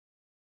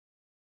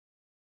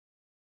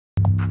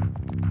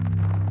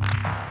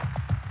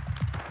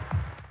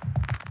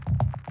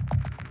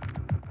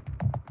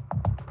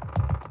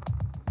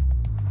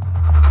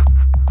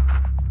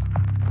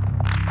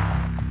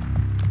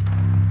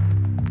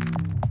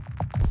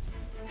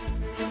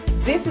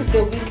This is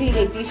the weekly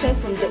edition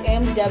from the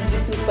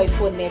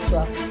MW254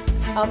 network.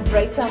 I'm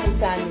Brighter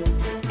Mutanu.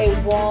 A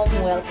warm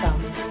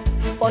welcome.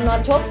 On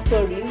our top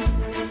stories,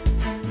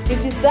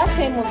 it is that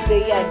time of the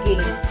year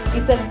again.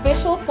 It's a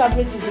special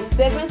coverage of the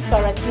 7th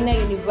Karatina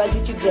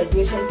University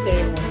graduation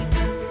ceremony.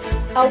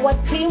 Our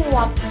team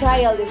worked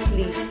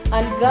tirelessly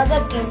and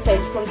gathered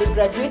insights from the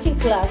graduating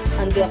class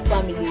and their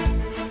families.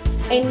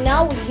 And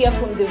now we hear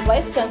from the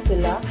Vice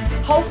Chancellor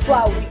how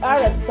far we are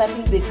at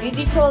starting the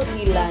digital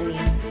e-learning.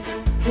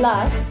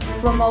 Plus,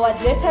 from our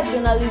Data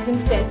Journalism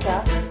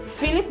Center,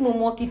 Philip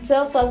Mumoki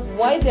tells us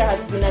why there has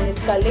been an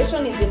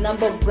escalation in the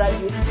number of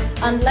graduates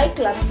unlike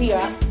last year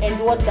and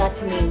what that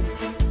means.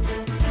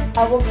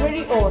 Our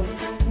very own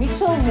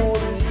Mitchell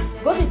Muuri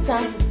got the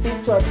chance to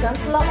speak to our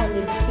Chancellor on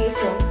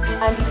education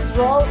and its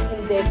role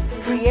in the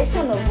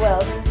creation of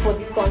wealth for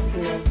the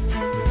continent.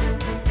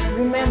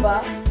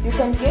 Remember, you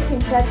can get in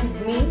touch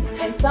with me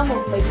and some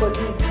of my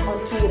colleagues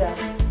on Twitter.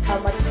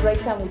 I'm at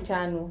Brighter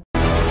Mutanu.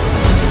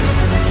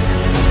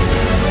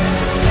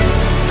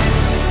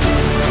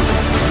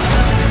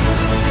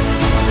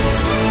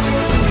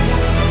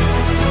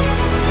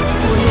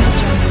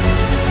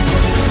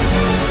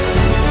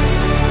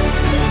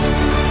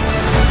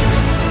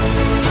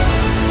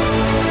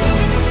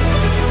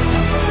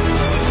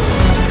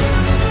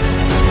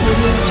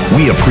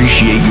 We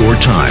appreciate your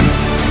time.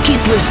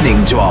 Keep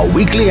listening to our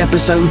weekly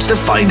episodes to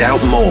find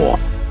out more.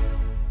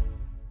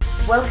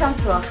 Welcome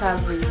to our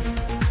coverage.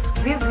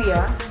 This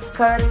year,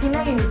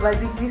 Karatina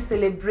University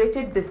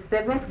celebrated the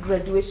 7th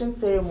graduation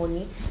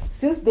ceremony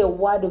since the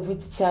award of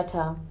its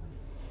charter.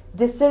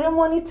 The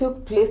ceremony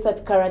took place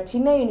at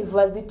Karatina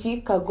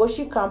University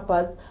Kagoshi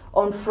campus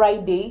on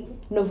Friday,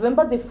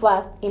 November the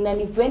 1st, in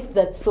an event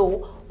that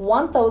saw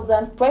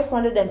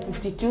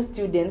 1,552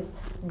 students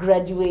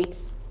graduate.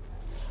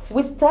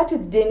 We start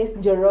with Denis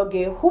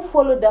Njoroge, who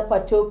followed up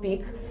a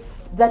topic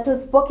that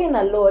was spoken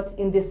a lot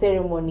in the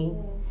ceremony: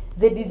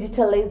 the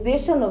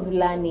digitalization of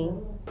learning.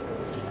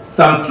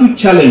 Some few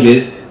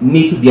challenges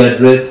need to be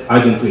addressed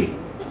urgently.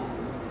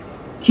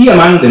 Key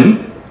among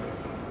them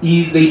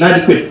is the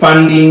inadequate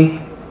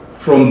funding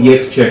from the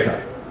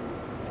Exchequer,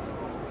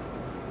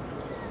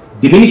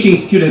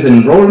 diminishing students'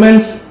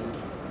 enrollment,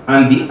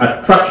 and the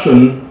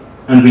attraction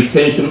and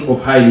retention of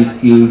highly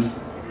skilled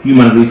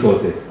human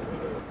resources.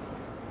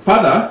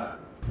 Further,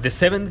 the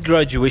 7th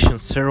graduation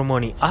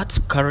ceremony at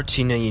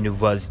Karatina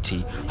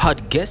University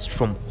had guests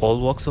from all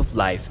walks of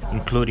life,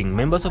 including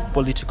members of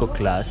political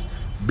class,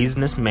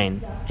 businessmen,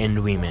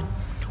 and women.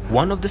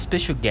 One of the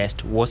special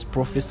guests was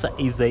Professor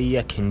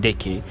Isaiah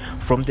Kendeke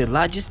from the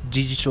largest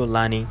digital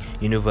learning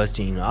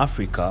university in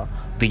Africa,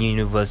 the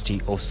University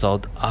of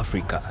South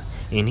Africa.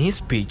 In his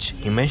speech,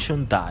 he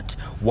mentioned that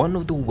one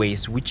of the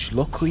ways which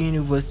local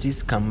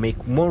universities can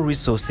make more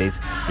resources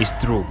is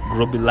through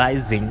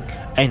globalizing,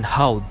 and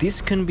how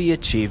this can be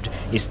achieved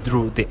is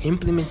through the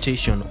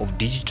implementation of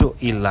digital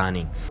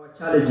e-learning.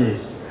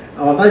 Challenges.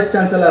 Our Vice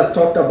Chancellor has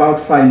talked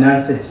about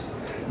finances,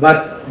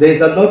 but there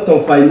is a lot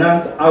of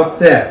finance out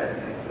there.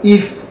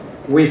 If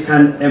we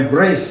can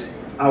embrace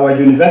our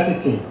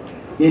university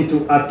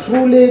into a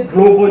truly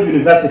global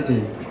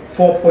university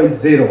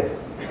 4.0,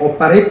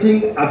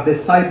 operating at the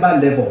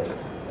cyber level,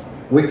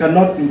 we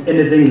cannot be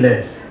anything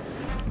less.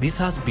 This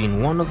has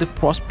been one of the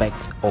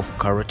prospects of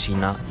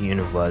Karatina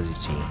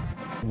University.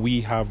 We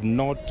have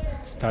not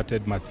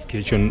started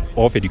massification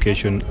of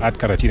education at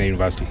Karatina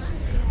University.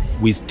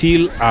 We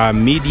still are a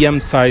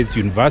medium-sized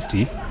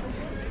university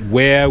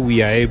where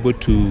we are able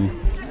to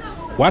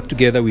work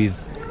together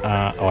with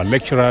our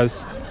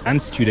lecturers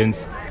and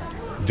students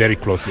very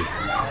closely,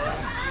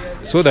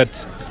 so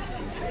that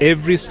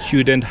every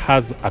student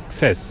has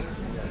access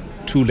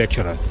to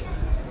lecturers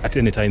at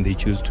any time they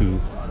choose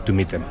to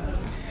meet them.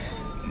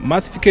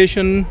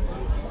 Massification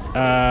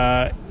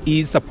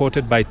is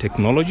supported by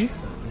technology.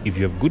 If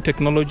you have good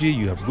technology,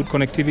 you have good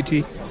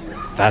connectivity,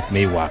 that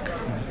may work.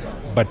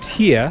 But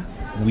here,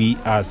 we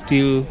are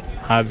still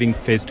having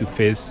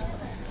face-to-face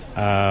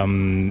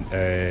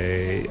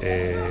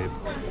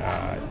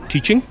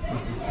teaching,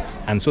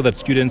 and so that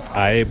students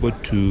are able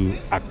to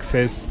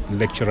access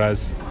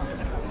lecturers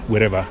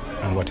wherever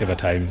and whatever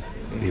time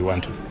they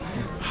want to.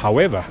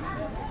 However,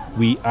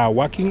 we are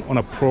working on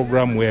a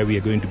program where we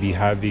are going to be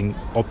having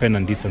open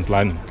and distance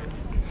learning.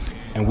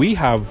 And we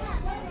have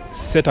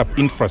set up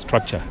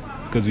infrastructure,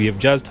 because we have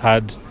just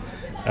had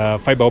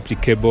fiber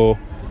optic cable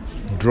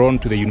drawn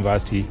to the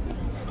university.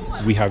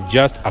 We have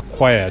just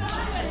acquired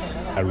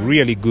a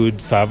really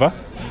good server.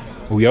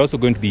 We are also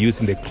going to be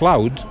using the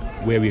cloud,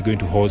 where we are going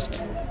to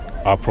host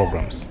our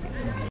programs.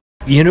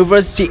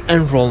 University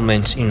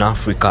enrollment in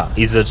Africa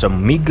is at a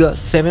meager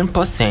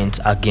 7%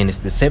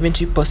 against the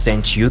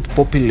 70% youth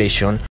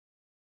population.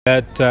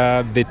 That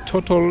the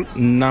total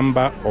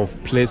number of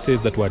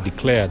places that were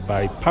declared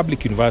by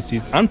public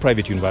universities and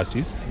private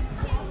universities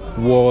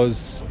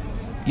was,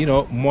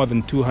 more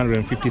than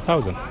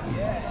 250,000.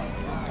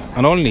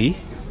 And only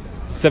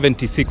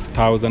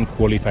 76,000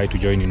 qualified to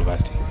join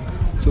university.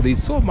 So there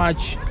is so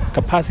much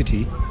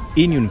capacity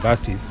in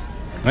universities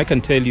And I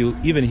can tell you,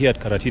 even here at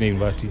Karatina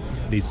University,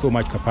 there is so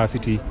much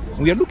capacity.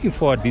 And we are looking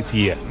forward this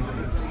year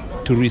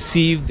to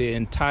receive the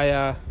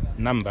entire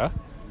number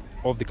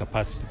of the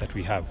capacity that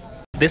we have.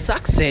 The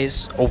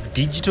success of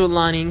digital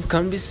learning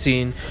can be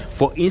seen,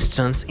 for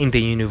instance, in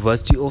the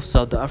University of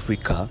South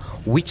Africa,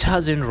 which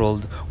has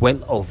enrolled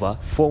well over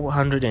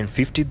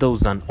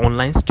 450,000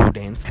 online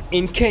students.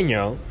 In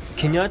Kenya,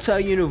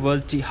 Kenyatta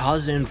University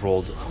has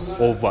enrolled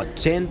over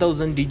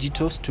 10,000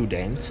 digital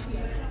students.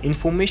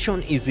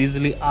 Information is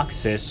easily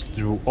accessed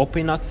through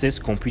open access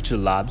computer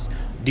labs,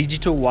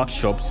 digital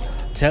workshops,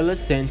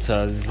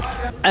 telecenters,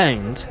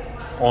 and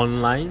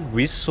online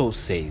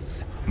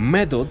resources.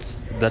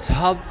 Methods that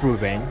have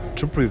proven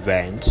to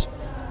prevent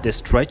the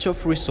stretch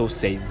of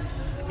resources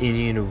in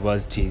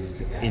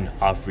universities in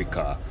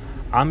Africa.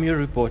 I'm your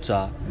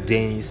reporter,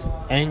 Denis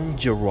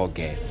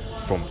Njoroge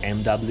from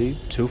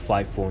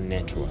MW254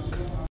 Network.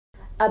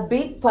 A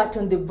big pat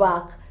on the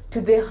back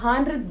to the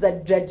hundreds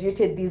that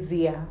graduated this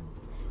year.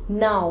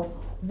 Now,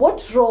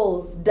 what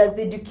role does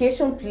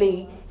education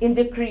play in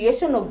the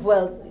creation of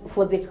wealth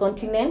for the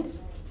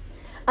continent?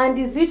 And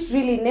is it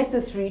really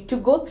necessary to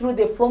go through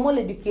the formal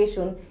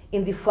education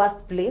in the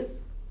first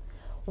place?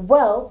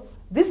 Well,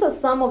 these are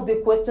some of the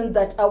questions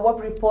that our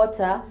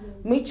reporter,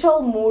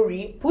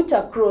 Muuri, put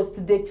across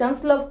to the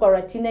Chancellor of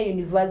Karatina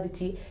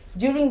University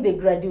during the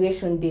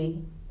graduation day.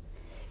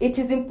 It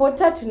is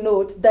important to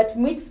note that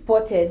Mitch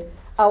spotted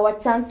our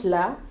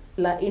Chancellor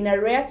in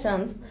a rare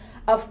chance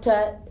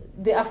after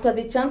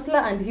the Chancellor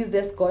and his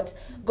escort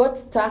got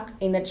stuck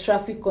in a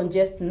traffic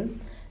congestion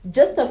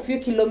just a few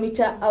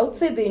kilometers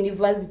outside the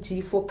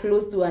university for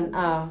close to an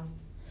hour,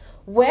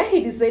 where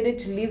he decided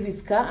to leave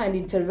his car and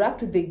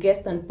interact with the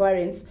guests and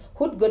parents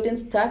who'd gotten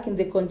stuck in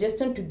the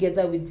congestion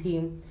together with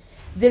him.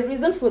 The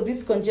reason for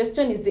this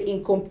congestion is the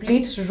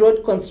incomplete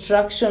road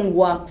construction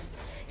works.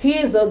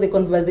 Here's how the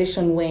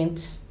conversation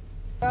went.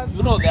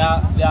 You know, there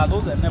are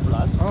those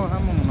enablers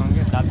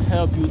that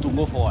help you to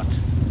go forward.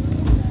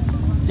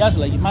 Just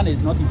like money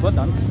is not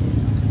important,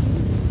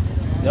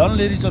 the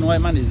only reason why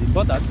money is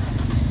important,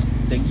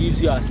 that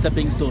gives you a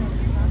stepping stone.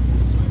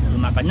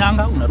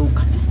 Unakanyanga,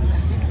 unaruka.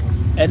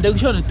 And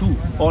education too,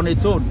 on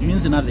its own,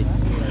 means nothing.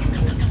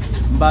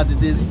 But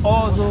there's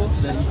also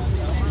the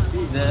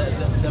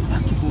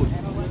backbone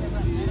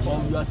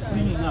of you are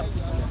springing up.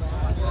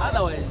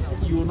 Otherwise,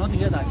 you will not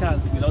get a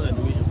chance without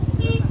education.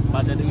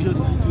 But education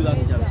gives you that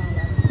chance.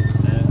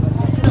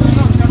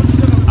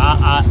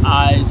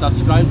 I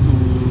subscribe to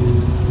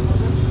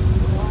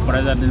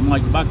President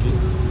Mwakibaki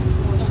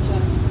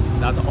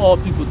that all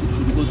people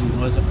should go to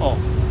university.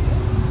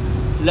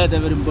 Let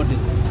everybody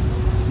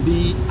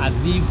be a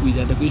thief with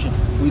education,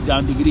 with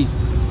a degree.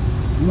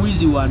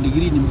 Mwizi wa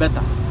degree is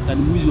better than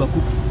mwizi wa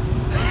kuku.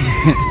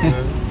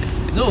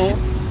 So,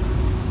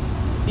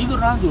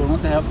 ignorance will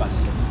not help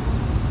us.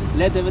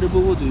 Let everybody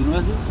go to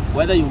university,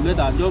 whether you get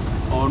a job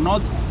or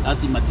not,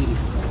 that's immaterial.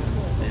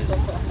 Yes.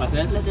 But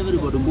let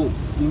everybody go,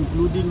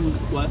 including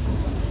what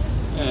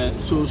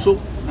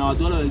na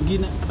watu wale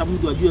wengine, hata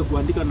mtu ajue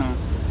kuandika na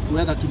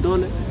kuweka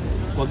kidole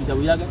kwa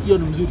kitabu yake, hiyo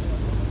ni mzuri.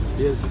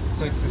 Yes.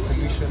 So it's the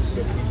solutions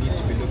that we need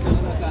to be looking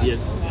for.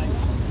 Yes.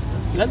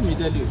 Let me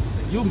tell you,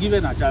 you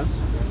given a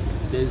chance,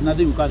 there is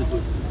nothing you can't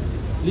do.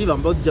 Leave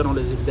about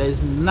journalism. There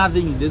is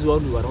nothing in this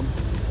world you are on.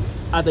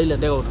 Hata ile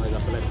ndege unaweza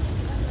peleka.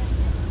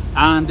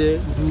 And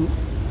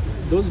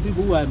those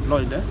people who are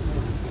employed,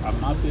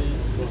 I'm happy,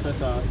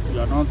 Professor,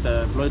 you are not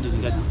employed in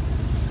Kenya.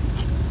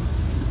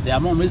 They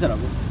are more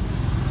miserable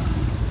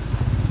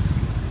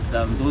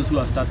than those who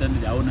have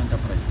started their own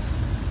enterprises.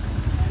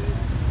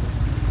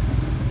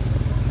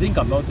 Think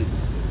about it.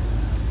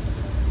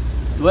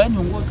 When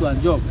you go to a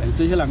job,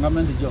 especially a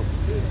government job,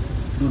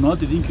 do not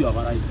think you have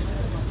arrived.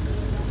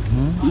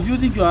 If you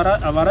think you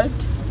have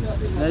arrived,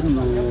 then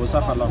you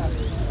suffer long.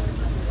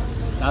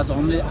 That's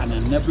only an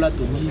enabler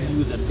to give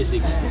you the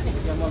basic.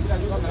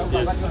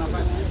 Yes.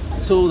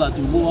 So that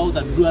you go out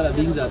and do other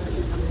things that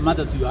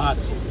matter to your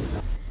heart.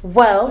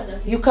 Well,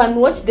 you can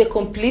watch the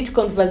complete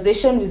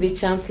conversation with the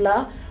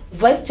Chancellor,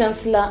 Vice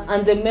Chancellor,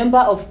 and the member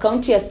of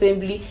County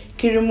Assembly,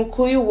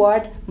 Kirimukuyu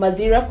Ward,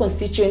 Mathira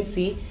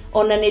constituency,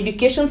 on an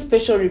education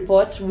special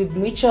report with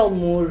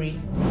Muuri.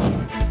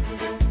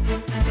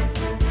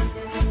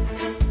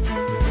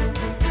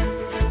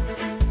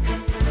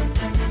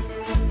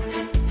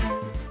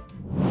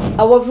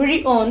 Our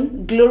very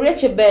own Gloria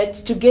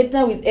Chebet,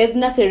 together with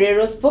Edna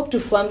Therero, spoke to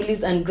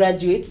families and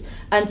graduates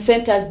and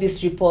sent us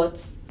these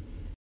reports.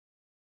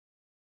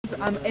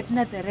 I'm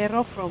Edna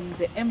Therero from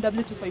the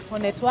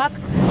MW254 network.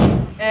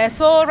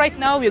 So right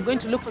now we're going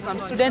to look for some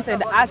students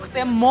and ask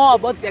them more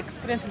about their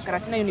experience in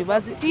Karatina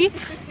University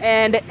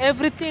and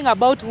everything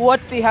about what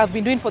they have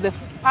been doing for the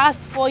past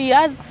 4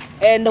 years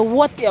and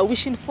what they are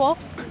wishing for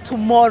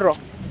tomorrow.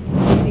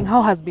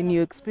 How has been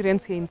your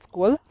experience here in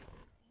school?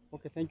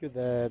 Okay, thank you.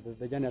 The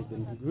journey has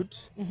been good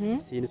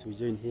since we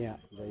joined here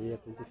in the year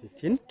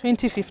 2015.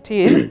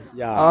 2015?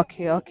 Yeah.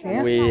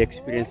 Okay. We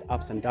experience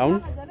ups and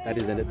downs. That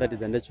is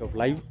the nature of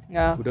life.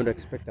 Yeah. We don't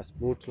expect a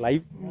smooth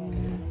life.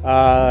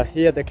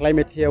 Here, the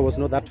climate here was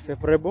not that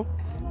favorable,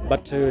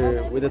 But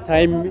with the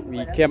time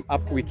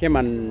we came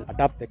and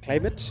adapt the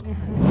climate.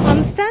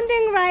 I'm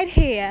standing right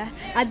here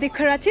at the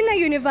Karatina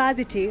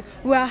University,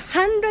 where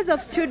hundreds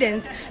of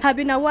students have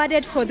been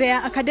awarded for their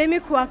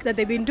academic work that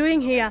they've been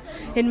doing here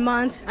in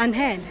months on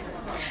end.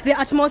 The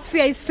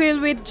atmosphere is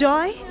filled with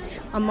joy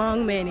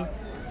among many.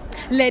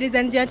 Ladies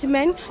and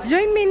gentlemen,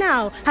 join me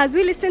now as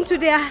we listen to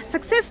their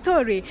success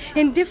story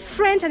in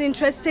different and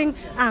interesting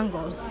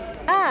angles.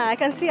 I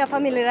can see a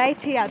family right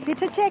here.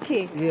 Peter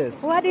Cheki.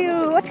 Yes. What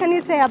can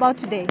you say about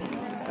today?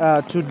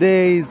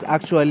 Today is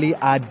actually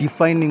a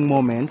defining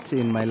moment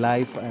in my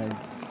life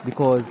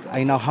because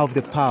I now have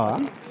the power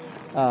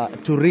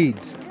to read,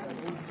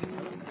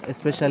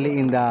 especially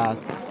in the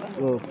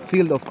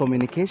field of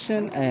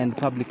communication and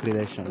public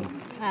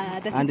relations.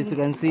 And as you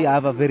can see, I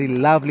have a very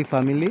lovely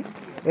family.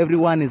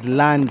 Everyone is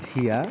learned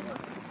here,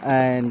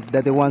 and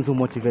they're the ones who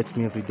motivate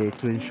me every day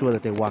to ensure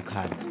that I work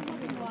hard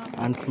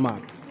and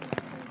smart.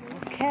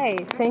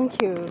 Okay,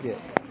 thank you.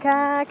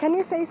 Yeah. Can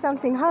you say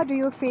something? How do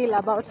you feel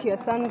about your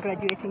son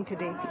graduating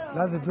today?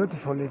 That's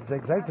beautiful. It's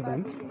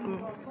excitement.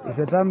 It's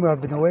a time we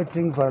have been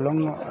waiting for a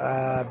long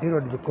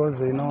period because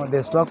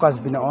the stock has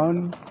been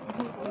on,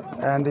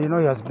 and he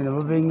has been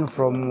moving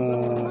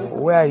from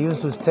where I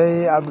used to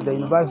stay up to the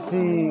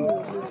university.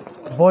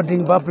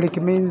 Boarding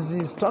public means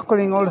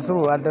struggling all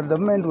through. At the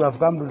moment we have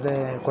come to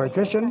the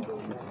graduation,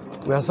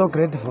 we are so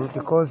grateful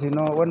because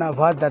when I've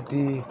had that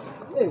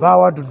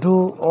power to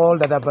do all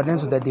that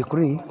happens to the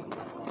degree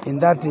in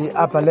that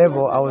upper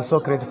level, I was so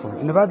grateful.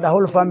 In fact, the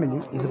whole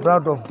family is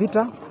proud of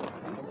Peter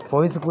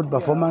for his good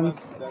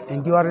performance,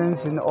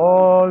 endurance in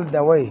all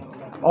the way,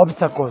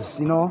 obstacles,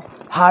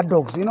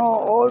 hurdles,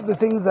 all the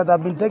things that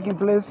have been taking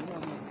place.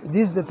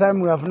 This is the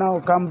time we have now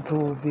come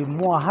to be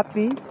more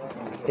happy,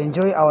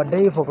 enjoy our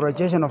day for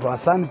graduation of our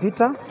son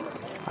Peter,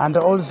 and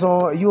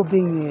also you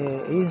being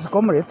his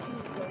comrades,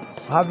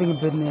 having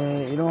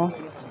been,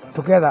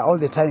 together all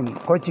the time,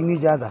 coaching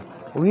each other.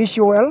 We wish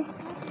you well,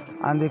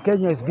 and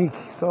Kenya is big.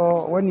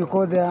 So when you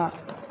go there,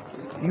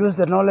 use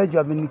the knowledge you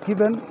have been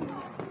given.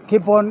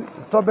 Keep on,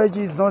 stoppage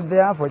is not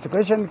there for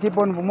education. Keep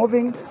on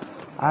moving,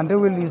 and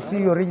we will see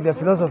you reach the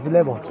philosophy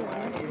level.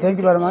 Thank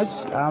you very much.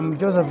 I'm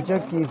Joseph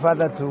Cheki,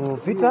 father to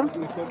Peter,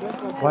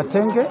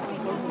 Watenge,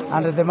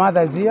 and the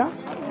mother is here,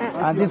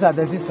 and these are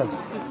the sisters.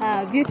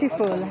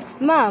 Beautiful.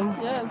 Ma'am,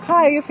 how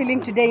are you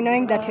feeling today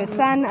knowing that your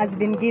son has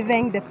been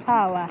given the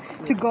power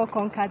to go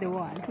conquer the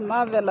world?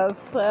 Marvelous.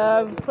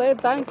 Say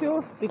thank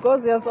you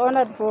because he has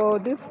honored for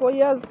these 4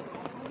 years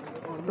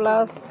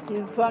plus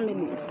his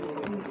family.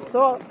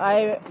 So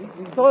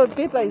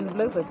Peter is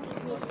blessed.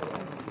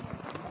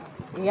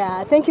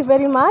 Yeah, thank you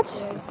very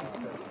much.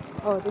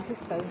 Oh, the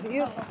sisters. Do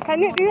you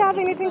have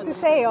anything to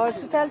say or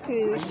to tell to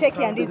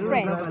Cheki and his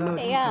friends?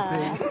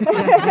 Yeah.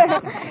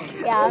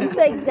 Yeah, I'm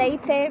so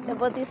excited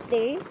about this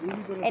day,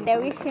 and I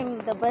wish him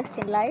the best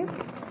in life.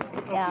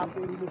 Yeah,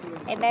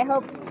 and I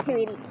hope he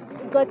will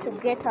go to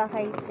greater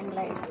heights in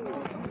life.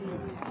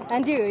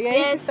 And you?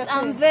 Yes,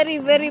 I'm very,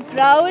 very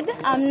proud.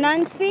 I'm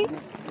Nancy,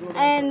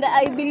 and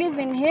I believe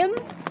in him,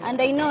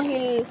 and I know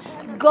he'll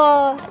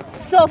go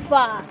so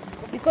far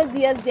because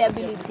he has the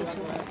ability to.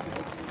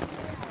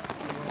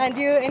 And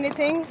you,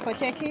 anything for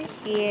Cheki?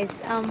 Yes,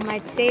 my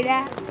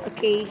trader.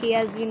 Okay, he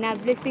has been a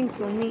blessing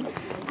to me,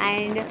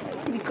 and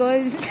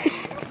because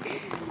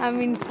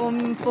I'm in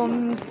Form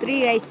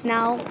 3 right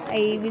now,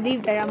 I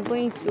believe that I'm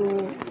going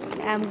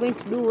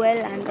to do well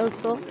and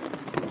also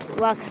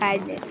work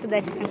hard so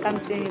that you can come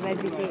to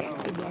university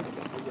seriously.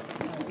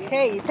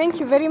 Okay, thank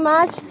you very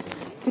much.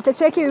 Peter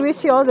Cheki, we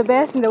wish you all the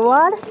best in the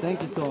world.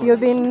 Thank you so much. You've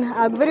been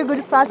a very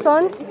good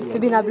person.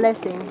 You've been a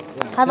blessing.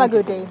 Yeah, have a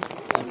good day.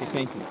 Okay,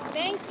 thank you.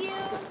 Thank you.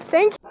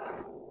 Thank you.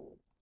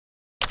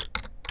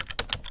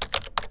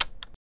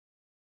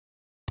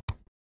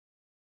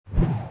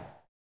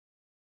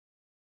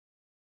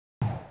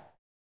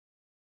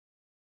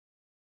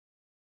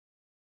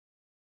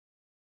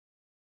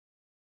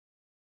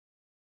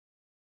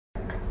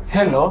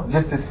 Hello,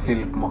 this is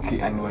Philip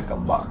Moki and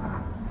welcome back.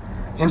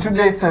 In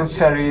today's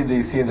century, they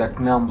say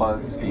that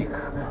numbers speak.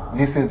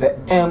 This is the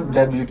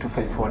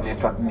MW254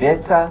 Network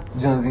Data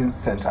Journalism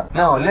Center.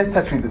 Now, let's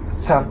start with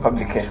staff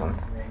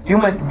publications. You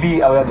might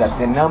be aware that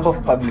the number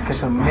of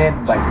publications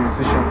made by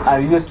institutions are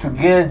used to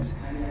gauge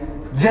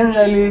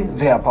generally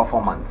their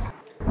performance.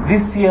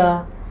 This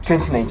year,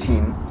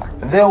 2019,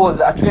 there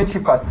was a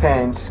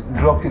 20%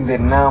 drop in the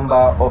number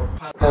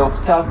of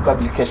staff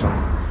publications,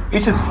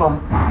 which is from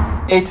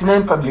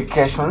 89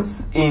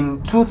 publications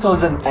in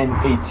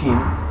 2018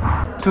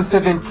 to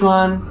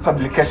 71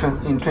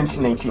 publications in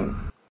 2019.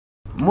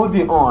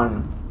 Moving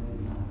on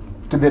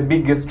to the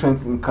biggest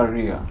trends in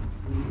career.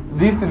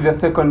 This is the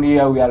second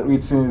year we are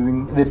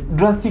witnessing the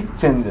drastic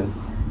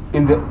changes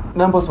in the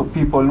numbers of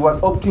people who are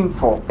opting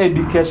for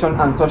education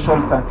and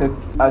social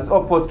sciences as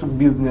opposed to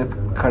business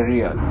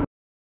careers.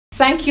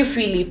 Thank you,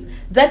 Philip.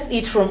 That's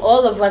it from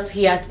all of us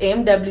here at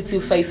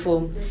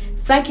MW254.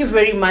 Thank you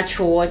very much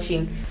for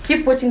watching.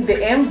 Keep watching the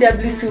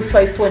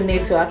MW254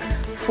 network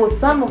for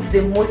some of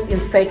the most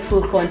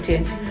insightful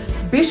content.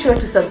 Be sure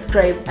to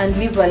subscribe and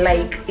leave a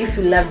like if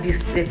you love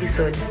this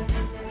episode.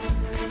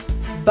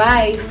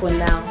 Bye for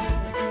now.